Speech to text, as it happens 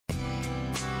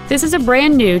This is a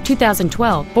brand new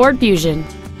 2012 Ford Fusion.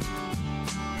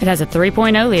 It has a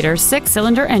 3.0-liter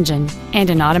six-cylinder engine and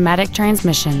an automatic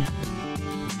transmission.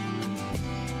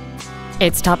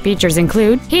 Its top features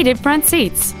include heated front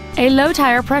seats, a low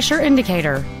tire pressure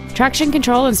indicator, traction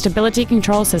control and stability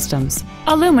control systems,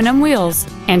 aluminum wheels,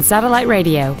 and satellite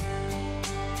radio.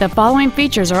 The following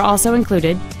features are also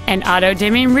included: an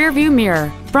auto-dimming rearview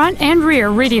mirror, front and rear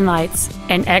reading lights,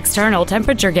 an external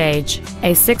temperature gauge,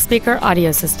 a 6-speaker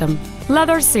audio system,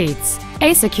 leather seats,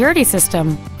 a security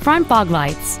system, front fog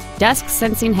lights, dusk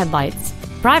sensing headlights,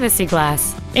 privacy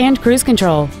glass, and cruise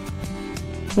control.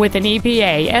 With an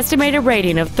EPA estimated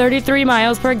rating of 33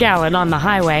 miles per gallon on the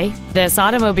highway, this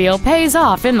automobile pays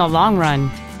off in the long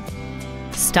run.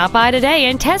 Stop by today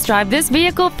and test drive this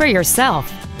vehicle for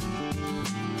yourself.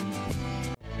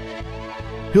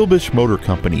 Hilbish Motor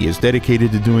Company is dedicated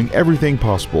to doing everything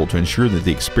possible to ensure that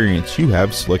the experience you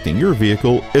have selecting your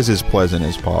vehicle is as pleasant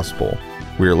as possible.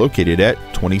 We are located at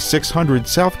 2600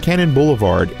 S Cannon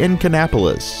Blvd in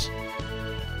Kannapolis.